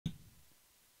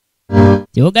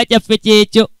Kibuga kyaffe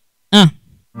kyekyo.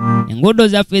 Enguudo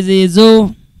zaffe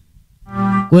zeezo.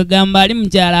 Kwegamba ali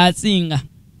mukyala asinga.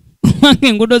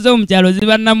 Enguudo z'omukyalo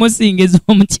ziba namusinga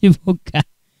ez'omu kibuga.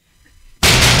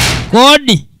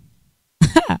 Kodi.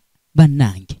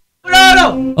 Bannange.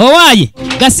 Owaaye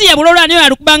Gasiya Bulolo aniyo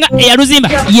yalukubanga eyaluzimba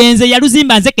yenze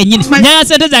yaluzimba nze kennyini nyaa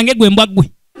sente zange gwe mbwa ggwe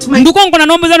ndukonkona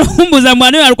n'ombuza n'ombuza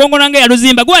mwana yalukonkona nga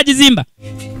yaluzimba gwe wagizimba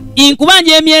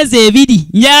inkubanja emyezi 2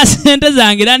 nyaa sente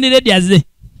zange landiredi aze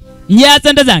nyaa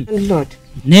sente zange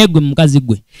negwe mukazi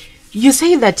gwe. You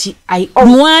say that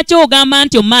lwaki ogamba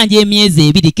nti omanja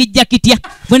emyezi 2 kijja kitya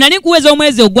bwe nali nkuweza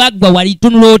omwezi ogwaggwa wali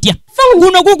tunula otya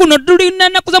guno tulina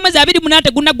naku z'omwezi 2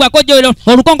 munate gunaggwako joyiro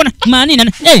olukonkona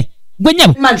manina gwe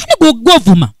nyabo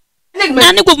gwovuma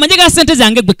ani gwovuma njagala sente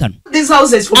zange gwe kano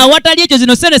awatali ekyo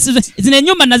zino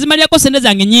ennyumba nazimalirako sente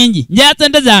zange nyingi njagala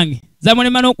sente zange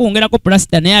zamulema n'okuwongerako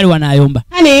pulasita naye ali wanayomba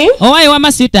owaaye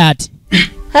wama sweetheart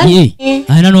ye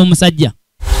alina n'omusajja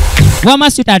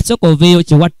wama sweetheart soka oveeyo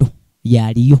Kiwato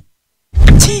yaliyo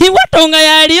Kiwato nga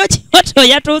yaliyo Kiwato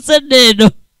yatuuse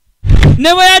ddeedo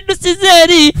ne bwe yaddusiza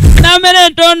eri n'amera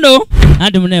entondo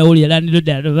anti munaye owulira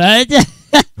landirodi atubaja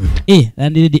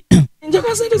landirodi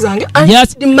njagala sente zange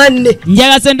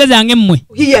njagala sente zange mmwe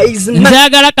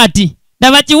nzagala kati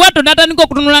daba Kiwato natandika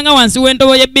okutunulanga wansi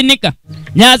w'entobo y'ebbinika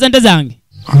njagala sente zange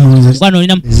kwano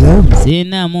olinamu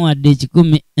siinaamu wadde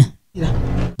 10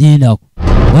 gendako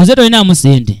wanze tolinaamu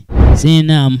sente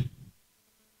siinaamu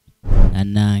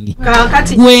anange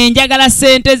gwe njagala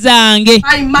sente zange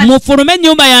mufulume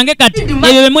ennyumba yange kati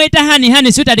ebyo bemweta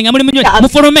hani sweetheart nga muli mu nyumba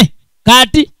mufulume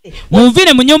kati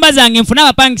muvire mu nyumba zange nfuna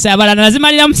abapangisa abalala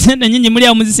nazimaliramu sente nyingi muli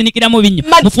awo muzisinikiramu binnyo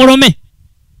mufulume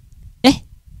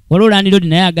olulandiro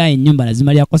naye agaye ennyumba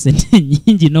nazimalirako sente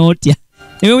nyingi n'otya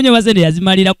ebyonyumba sente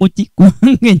yazimalira ku ki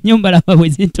kubanga ennyumba laba bwe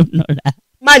zitunula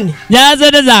njagala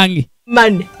sente zange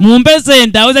mumpe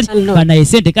sente awuza banaye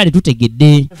sente kale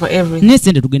tutegedde ne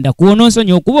sente tugenda kuwona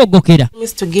onsonyi okubogokera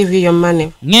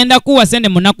ngenda kuwa sente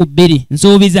mu nnaku 2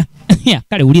 nsuubiza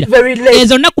kale wulira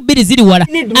ezo nnaku 2 ziri wala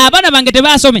abaana bange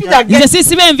tebasome nze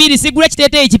sisiba enviiri sigula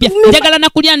kiteeteeyi kipya njagala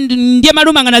nakulya ndye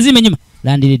maluma nga nazimba ennyuma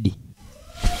landiriddi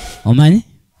omanyi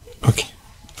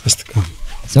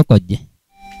sokojje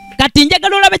kati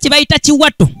njagala olabe kye bayita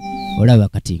Kiwato olaba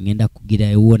kati ngenda kugira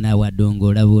ewona wadongo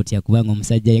olaba otya kubanga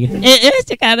omusajja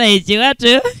kikana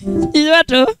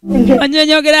Kiwato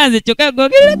onyonyogera nze kyokka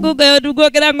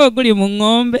gogera ng'oguli mu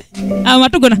ng'ombe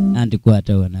amatugona anti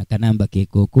kwata wona akanamba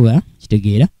keekookuba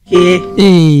kitegeera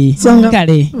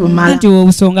kale anti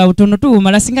obusonga butono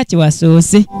tubumala singa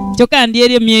kiwasoose kyokka ndi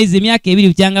eri emyezi emyaka 2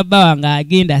 bukyanga bba wange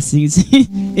agenda sinzi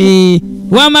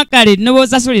wama kale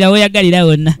nobosasulira weyagalira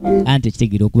wonna anti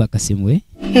kitegeera okuba kasimu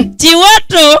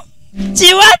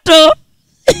Kiwato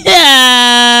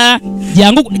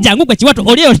jangu kwa Kiwato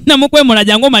oli olinamu kwemola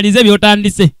jangu omalize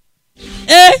byotandise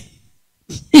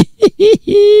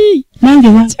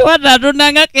Kiwato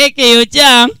atunanga keeke eyo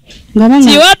kya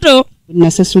Kiwato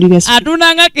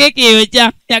atunanga keeke eyo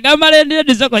kya yagamba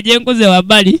lendiredi soko gyenkuze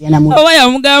wabbali oba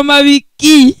yamugamba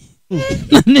biki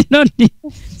noti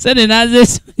sene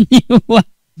nazesonyiwa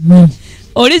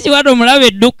oli Kiwato omulaba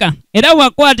edduka era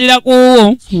bwakwatira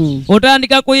kuwo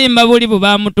otandika kuyimba buli bwe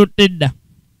bamututte dda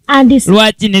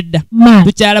lwaki nedda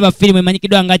tukyalaba firimu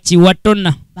emanyikiddwa nga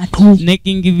Kiwatona ne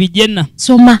King Vijena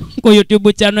ku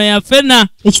YouTube channel yaffe na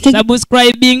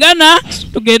subscribingana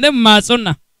tugende mu maaso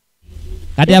na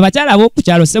kati abakyala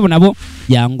ab'okukyalo ssebo nabo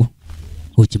jangu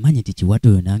okimanyi nti Kiwato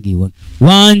oyo nange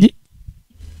wangi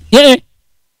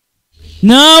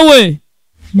naawe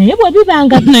naye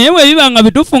bwe bibanga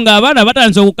bitufu ng'abaana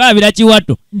batandise okukaabira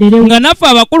Kiwato nga naffe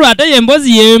abakulu ate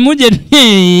yembozi yemu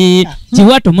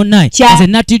Kiwato munnaye nze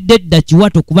natidde dda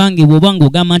Kiwato kubanga bw'oba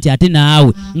ng'ogamba nti ate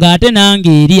naawe ng'ate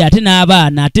nange eri ate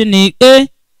n'abaana ate ne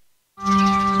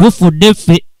tufudde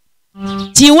ffe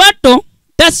Kiwato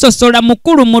tasosola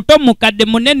mukulu muto mukadde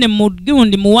munene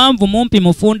mugundi muwanvu mumpi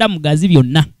mufunda mugazi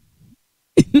byonna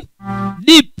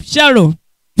deep shallow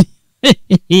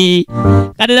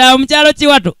kadera omukyalo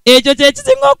Kiwato ekyo kye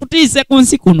kisinga okutiisa ku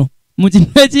nsi kuno mu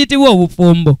kintu ekiyitibwa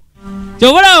obufumbo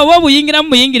kyobola oba obuyingiramu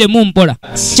buyingiremu mpola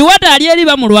Kiwato ali eri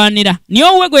bamulwanira niye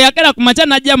owego yakera ku makya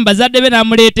najja mu bazadde be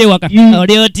n'amuleeta ewaka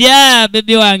oli otya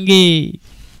bebi wange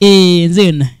nze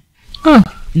yonna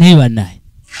naye bannaye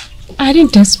I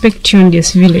didn't expect you in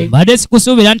this village. Mbadde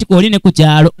sikusuubira nti koline ku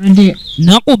kyalo.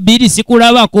 Naku bbiri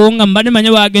sikulabako nga mbadde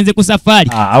manya bagenze ku safari.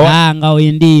 Nga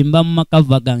wendi mba mu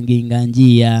makava gange nga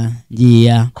njiya.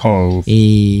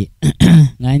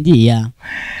 Nga njiya.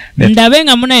 Ndabe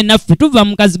nga munaye naffe tuva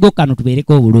mu kazigo kano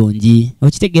tubeereko obulungi.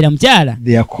 Okitegeera mukyala?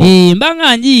 Mba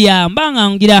nga njiya, mba nga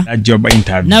ngira.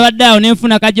 Nabadde awo ne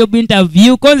nfuna ka job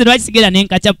interview konze lwakisigera ne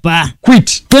nkacapa.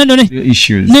 Twendo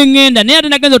ne ngenda naye ate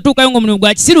nagenza otuukayo ng'omulimu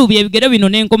gwa kisiruubi ebigero bino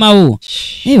ne nkomawo.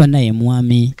 Banaye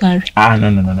mwami.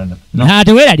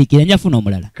 Ate weeralikira njafuna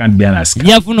omulala.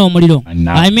 Njafuna omuliro.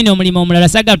 Omulimu omulala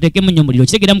saagala tuteekemu nnyo omuliro.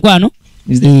 Okitegeera mukwano?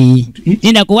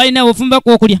 Linda ko walina ofumba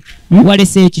kw'okulya.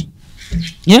 Walese eki?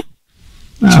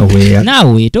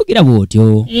 Naawe togira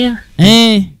bw'otyo.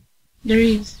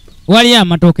 Wali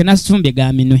amatooke nafumbye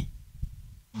ga minwe.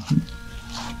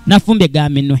 Nafumbye ga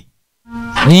minwe.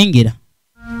 Oyingira.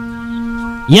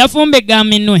 Yafumbe ga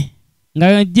minwe.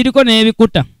 Nga giriko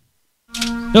n'ebikuta.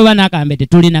 Toba n'akambe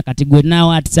tetulina kati gwe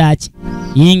naawe atisaaki.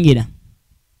 Yingira.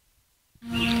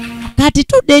 Kati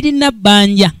tudde erina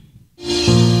bbanja.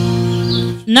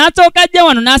 N'asooka ajja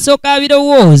wano n'asooka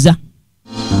abirowooza.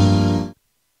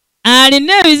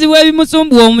 Alina ebizibu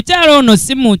ebimusumbuwa omukyala ono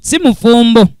si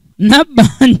mufumbo.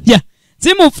 Nabbanja. Si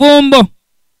mufumbo.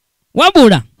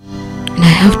 Wabula. And I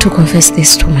have to confess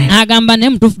this to my agamba ne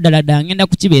mutufu ddala ddala ngenda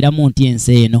kukibeeramu nti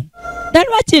ensi eno. Ddala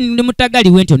lwaki ndi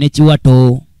mutagaliwe ntyo ne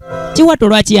Kiwato? Kiwato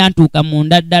lwaki yantuuka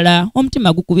munda ddala?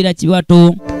 Omutima gukubira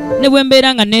Kiwato. Ne bwe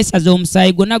mbeera nga neesaza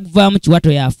omusaayi gwonna guvaamu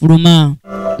Kiwato yafuluma.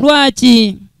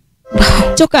 Lwaki?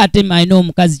 Kyokka ate alina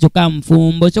omukazi kyokka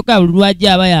mufumbo. Kyokka lwaki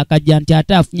aba yakajja nti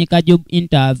ate afunye ka job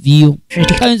interview.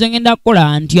 Kayinza ngenda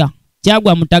kukola ntya?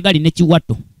 Kyagwa Mutagali ne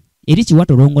Kiwato. Eri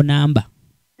Kiwato longo namba.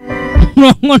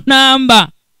 Longo namba.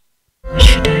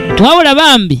 Wabula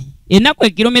bambi ennaku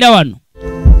ekirumira wano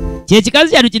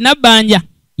kyekikazi kyatu kinabbanja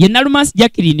ye Nalumansi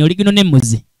Jacqueline oligino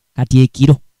n'emmuzi kati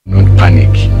ekiro.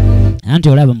 Anti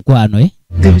olaba mukwano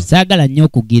saagala nnyo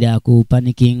okugira ku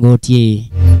paniking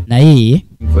otye naye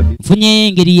nfunye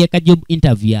engeri y'eka job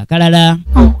interview akalala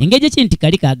engeri kinti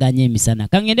kali kaaganya emisana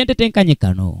kangende ntetenkanye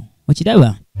kano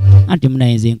okiraba anti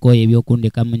munayenze nkoye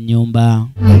ebyokundeka mu nnyumba.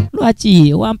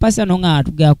 Lwaki wampasa no nga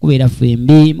tuga kubeera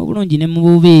fembi mu bulungi ne mu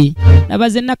bubi.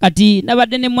 Nabaze nakati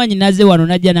nabadde ne mwanyi naze wano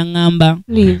najja nangamba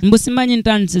mbusimanyi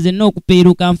ntandise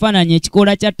n'okupeeruka nfaananye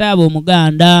ekikola kya taaba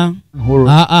Omuganda.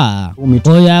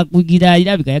 Oyo akugira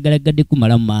irabika yagalagadde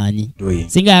kumala mu maanyi.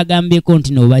 Singa yagambyeko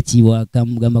nti noba kiwa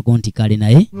kamugambako nti kale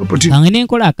naye kangene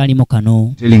nkola akalimo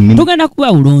kano tugenda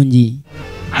kuba bulungi.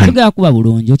 Tugenda kuba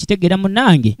bulungi okitegeera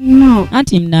munnange?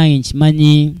 Anti munnange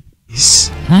nkimanyi.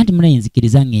 Anti munaye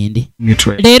nzikiriza ngende.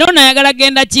 Leero nayagala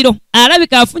genda kiro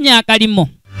alabika afunye akalimo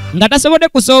nga tasobodde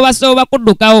kusooba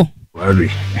kuddukawo.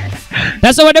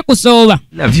 Tasobodde kusooba.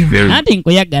 Anti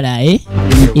nkoyagala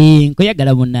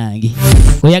nkoyagala munnange.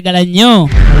 Nkoyagala nnyo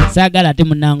saagala ate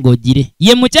munnange ogire.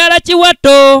 Ye mukyala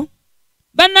Kiwato.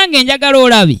 Bannange njagala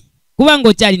olabi kubanga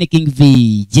okyali ne King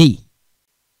VJ.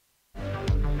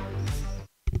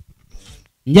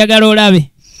 Njagala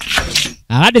olabe.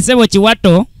 Ate sebo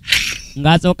Kiwato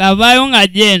ng'asooka avaayo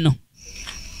ng'ajja eno.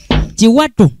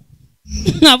 Kiwato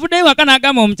avuddeyo waka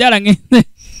n'agamba omukyala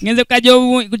ngenze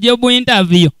ku job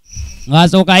interview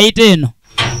ng'asooka ayita eno.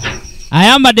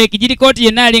 Ayambadde ekijirikooti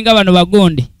yenna alinga bano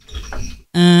bagonde.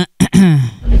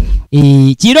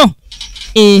 Kiro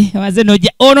abaze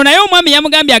nojja ono naye omwami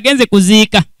yamugambye agenze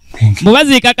kuziika.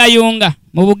 Mubaziika Kayunga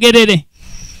mu Bugerere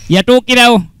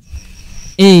yatuukirawo.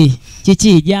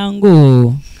 Kiki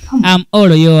jangu. I'm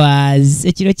all yours.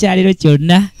 Ekiro kyaliro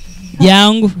kyonna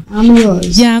jangu.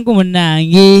 Jangu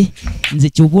munnange. Nze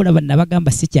kyobula banna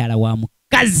bagamba sikyala wa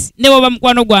mukazi. Ne baba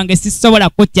mukwano gwange sisobola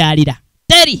kukyalira.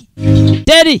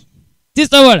 Teri.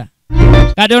 Sisobola.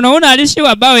 Kati ono una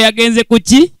alishiwa bawe yagenze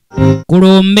kuki?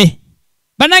 Kulombe.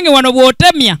 Banange wano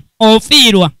bwotemya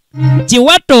ofiirwa.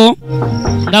 Kiwato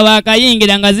nga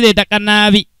bakayingira nga zireeta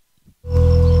kanaabi.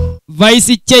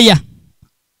 Vice chair.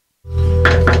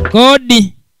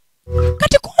 Kodi.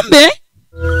 Kati kumbe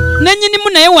nenyinimu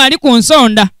naye wali ku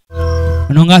nsonda.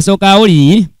 Ono ng'asooka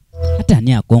awuli ate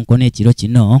ani akonkona ekiro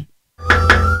kino.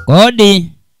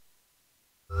 Kodi.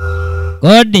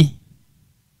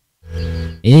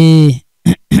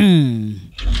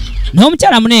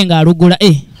 N'omukyala munenga alugula.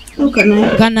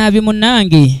 Kanaabi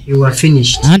munnange. You are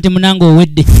finished. Anti munnange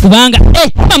owedde kubanga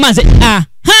mamaze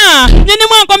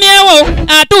nyinimu ankomyewo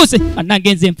atuuse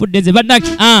bannange nze nfudde nze bannange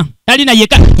talina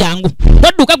yeka jangu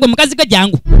todduka gwe mukazi ke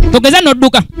jangu togeza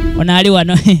n'odduka ono ali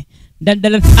wano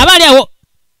ddala abaali awo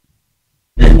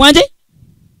wanje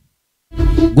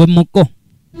gwe muko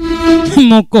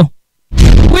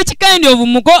which kind of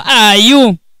muko are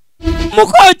you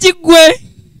Omukoki gwe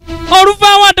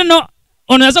oluvaawo ate no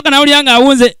ono yasooka nawulyanga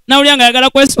awunze nawulyanga ayagala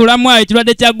kwesuulamu ayo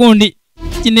ekirwadde kya gundi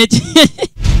kino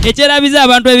ekyerabiza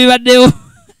abantu ebibaddewo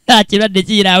kirwadde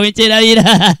kiyiraawo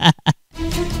ekyerabira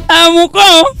amuko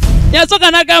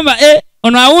yasooka nagamba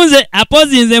ono awunze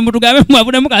apozinze mbu tugambe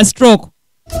mwabudemu ka stroke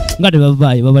nga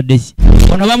tebavaayo babadde ki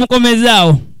ono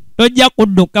bamukomezaawo tojja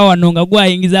kudduka wano nga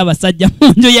gwayingiza abasajja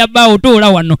mu nju ya bbaawo tuula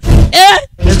wano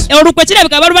olukwe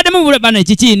kirabika balubaddemu bano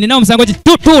ekiki nina omusango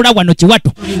tuula wano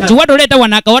kiwato oleeta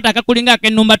wano akawato akakulinga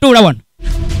ak'ennumba tuula wano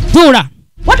tuula.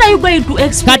 What are you going to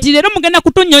explain? Kati leero mugenda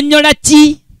kutunnyonnyola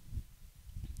ki?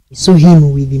 So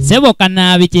him with him. Sebo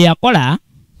Kanaabi kye yakola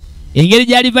engeri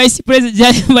gyali vice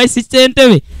president vice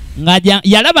ssentebe nga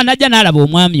yalaba najja n'alaba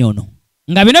omwami ono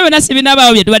nga bino byonna si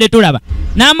binabaawo bye tubadde tulaba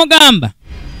n'amugamba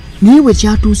niwe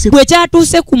bwe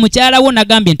kyatuuse ku mukyala wo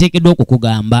nagambye nteekeddwa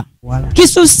okukugamba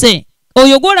kisusse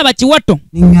oyo gwolaba kiwato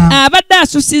abadde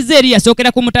asusizza eri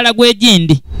yasookera ku mutala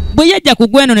gw'egindi bwe yajja ku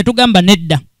gweno ne tugamba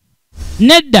nedda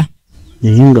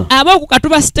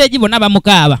ab'okukatuba stage bonna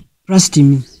bamukaaba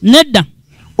nedda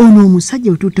ono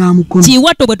omusajja tutaamukola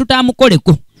kiwato bwe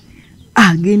tutaamukoleko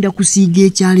agenda kusiiga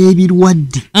ekyalo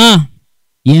ebirwadde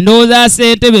yendowooza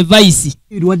ssentebe vice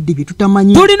ebirwadde bye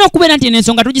tutamanyi tulina okubeera nti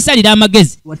ensonga tugisalira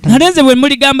amagezi nalenze bwe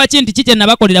muligamba ki nti kikye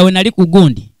nabakolera we nali ku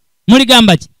gundi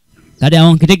muligamba ki kale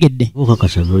awo nkitegedde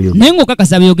naye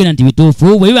ng'okakasa byogera nti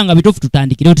bituufu bwe biba nga bituufu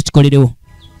tutandikirewo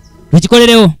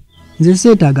tukikolerewo nze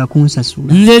seetaaga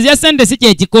kunsasula nze ezya ssente si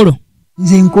kyekikolo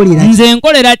nze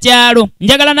nkolera kyalo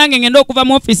njagala nange ngenda okuva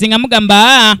mu ofiisi nga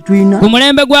mugamba ku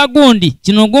mulembe gwa gundi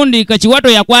kino gundi kiwato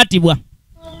yakwatibwa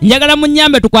njagala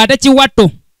munyambe tukwate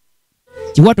kiwato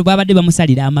babadde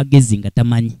bamusalira amagezi nga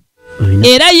tamanyi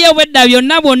era ye obwedda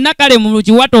byonna bwonna kale mu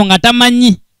kiwato nga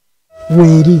tamanyi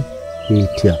weeri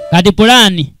kati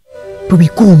pulaani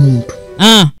tubika omuntu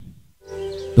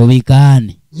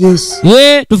tubikaane yes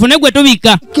tufune gwe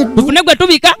tubika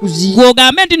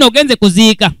gwogambe nti nogenze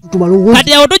kuziika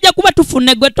kati awo tujja kuba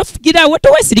tufune gwe tofikira we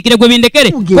towesirikire gwe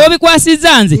bindekere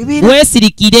obikwasizza nze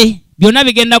weesirikire byonna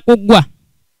bigenda kuggwa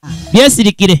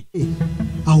byesirikire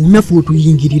awo naffe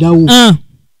otuyingirirawo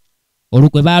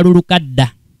olukwe baaluluka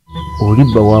dda oli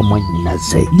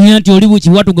bawamwannyinaze naye nti oli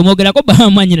bukiwato gwe mwogerako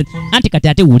bawamwannyinaze anti kati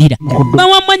ate wulira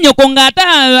bawamwannyoko ng'ate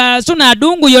suna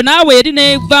adunguyo naawe eri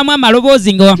nevaamu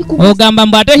amaloboozi nga ogamba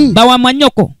mbu ate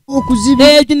bawamwannyoko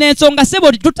n'ensonga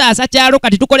sebo tutaasa kyalo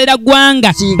kati tukolera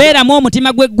ggwanga beeramu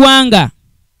omutima gw'eggwanga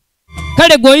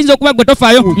kale gweoyinza okuba gwe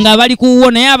tofaayo nga bali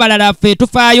kuwo naye abalala ffe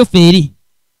tufaayo feeri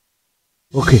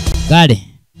kale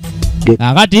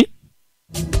kakati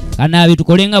Kanaabi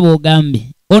tukole nga bw'ogambye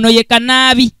ono ye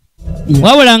Kanaabi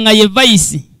wabula nga ye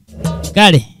vice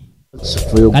kale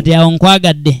kati awo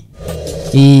nkwagadde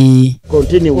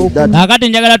kakati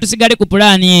njagala tusigale ku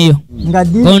pulaani eyo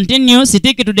continue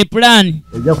stick to the plan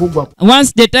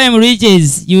once the time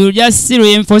reaches you will just see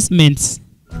reinforcements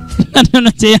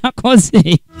natono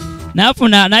kyeyakoze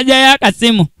nafuna najjayo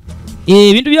akasimu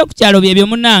ebintu by'okukyalo byebyo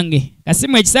munange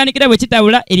kasimu ekisaanikira bwe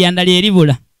kitabula eryanda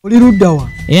lyeribula oli luddawa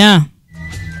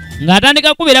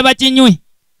ng'atandika kubira bakinywi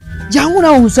jangu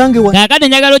nawe onsange wano kakati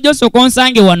njagala ojjosooka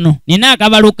onsange wano nina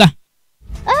akabaluka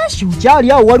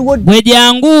ukyali awo waliwo bwe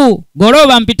jangu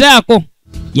golooba mpitaako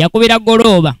yakubira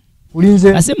golooba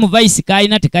ulinze kasimu vice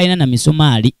kaalina tekaalina na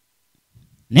misumaali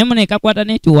naye muna ekakwata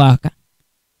netiwaaka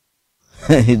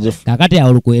kakati awo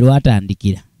olukwe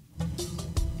lwatandikira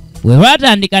bwe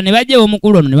lwatandika ne bajja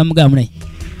omukulu ono ne bamugamba naye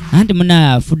anti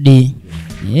muna afudde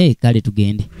naye kale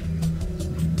tugende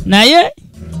naye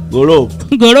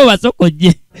golooba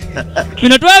sokojje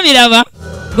bino twabiraba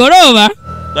golooba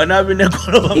Kanaabi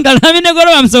ne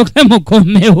golooba musooke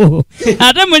mukomewo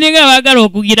ate mulinga baagala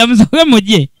okugira musooke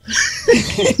mujje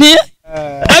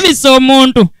babisa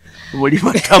omuntu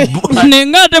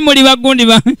nenga ate muli bagundi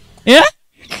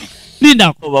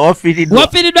lindako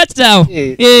wafiiriddwa kitaawo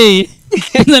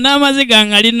nze n'amazi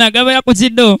gange alina gabaya ku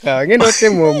kiddo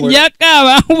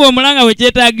yakaaba kuba omulanga bwe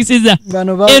kyetaagisiza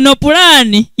eno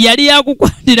pulaani yali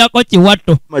yakukwatirako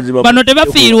kiwato bano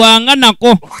tebafiirwanga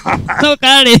nako so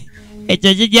kale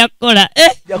ekyo kijja kukola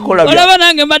olaba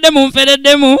nange mbadde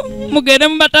munfereddemu mugende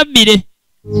mubatabbire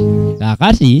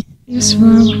kakati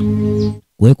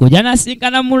kwekujja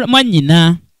nasinkana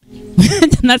mwannyina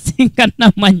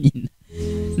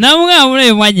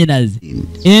namugambulayo mwannyinaze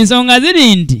ensonga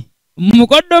ziri nti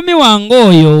mukoddomi wange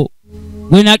oyo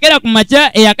gwe nakera ku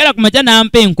makya eyakera ku makya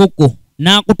n'ampa enkoko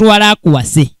n'akutwala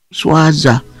akuwase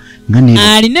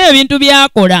alina ebintu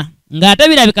byakola ng'ate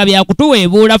birabika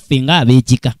byakutuweebuula ffe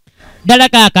ng'ab'ekika ddala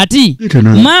kaakati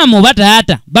maamu oba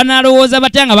taata banaalowooza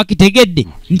batya nga bakitegedde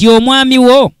nti omwami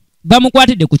wo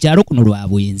bamukwatidde ku kyalo kuno lwa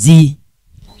bwenzi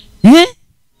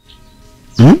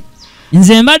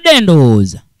Nze mbadde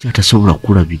ndowooza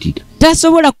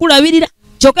tasobola kulabirira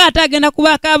kyokka ate agenda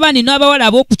kubaako abaani n'abawala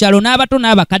ab'okukyalo n'abato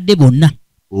n'abakadde bonna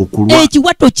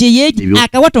ekiwato kye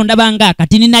akawato ndabanga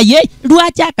akatini naye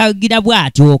lwaki akagira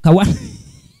bw'atyo okawa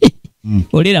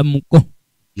olera muko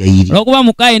olwokuba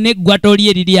mukaye n'eggwato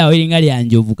lye liri awo eringa lya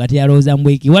njovu kati alowooza mbw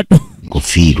ekiwato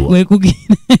wekugira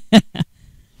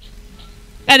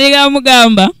kati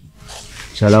gamugamba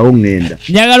salawo ŋŋenda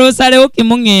njagala osalewo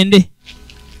kimu ŋŋende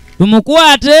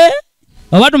tumukwate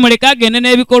oba tumuleke agende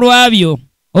n'ebikolwa byo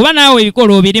oba naawe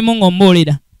ebikolwa obirimu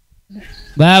ng'omboolera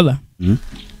baaba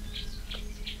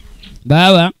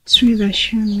baaba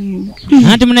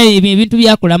anti muna ebintu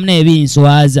byakulamu naye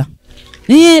binswaza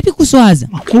bikuswaza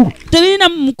tebirina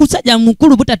kusajja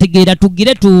mukulu butategeera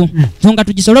tugire nga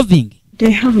tugisolovingi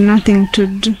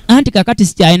anti kakati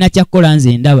sikyalina kyakukola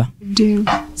nze ndaba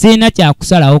sirina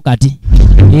kyakusalawo kati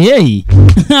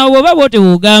bwoba bwote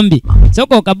bwogambye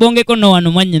soka okabongeko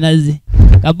nowano mwannyinaze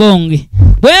kabonge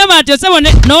bwema ati osebo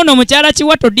noono mukyala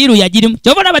kiwato diiru yagirimu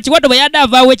kyova olaba kiwato bwe yadde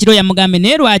avaawo ekiro yamugambe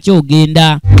naye lwaki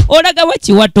ogenda olagawa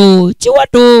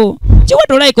kiwato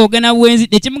olayika ogenda bwenzi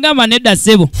nekimugamba nedda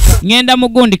ssebo ŋŋenda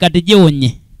mugundi kati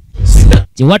giwonye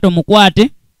kiwato mukwate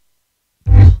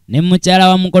ne mukyala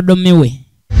wa mukodomi we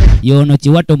yono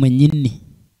kiwato mwennyini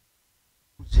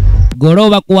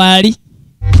goloba kwali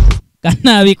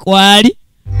kanaabi kwali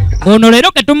ono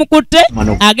leero ketumukutte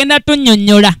agenda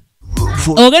tunnyonnyola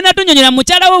ogenda tunnyonnyola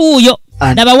mukyala we wuuyo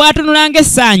ndaba waatunulanga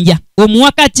essanja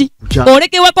omuwakaki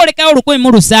olekewako olekawo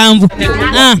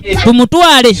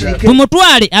 17,000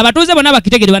 tumutwale abatuuze bonna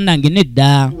bakitegere bannange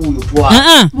nedda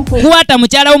kuwata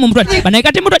mukyala wo mumutwale banaye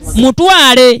kati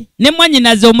mutwale ne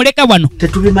mwannyinaze omuleka wano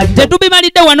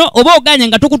tetubimalidde wano oba oganye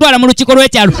nga tukutwala mu lukiiko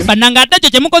lw'ekyalo bannanga ate ekyo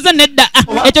kyemukoze nedda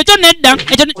ekyo kyo nedda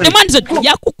ekyo temwandiso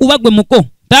yakukuba gwe muko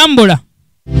tambula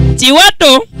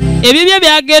kiwato ebibye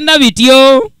byagenda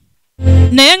bityo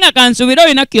naye nga kansuubira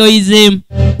olina kyoyizeemu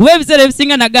kuba ebiseera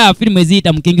ebisinga nagaa firimu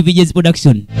eziyita mu King Viges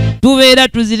Production tubeera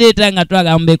tuzireeta nga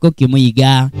twagambeko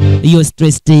kimuyiga yo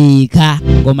stress teeka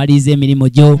ng'omaliriza emirimu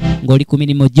gyo ng'oli ku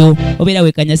mirimu gyo obeera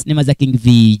weekanya sinema za King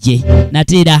Vige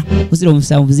nateera ku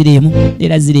 07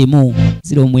 era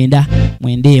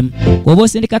 09 kuba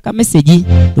osindika ka message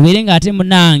tubeere nga ate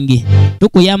munange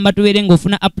tukuyamba tubeere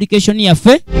ng'ofuna application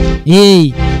yaffe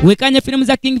weekanya firimu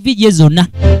za King Vige zonna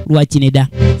lwakineda.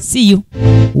 See you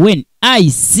when I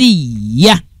see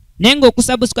ya. Nengo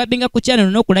okusubscribinga ku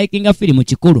channel n'okulayikinga firimu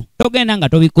kikulu togenda nga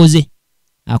tobikoze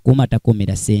akuuma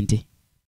takumira sente.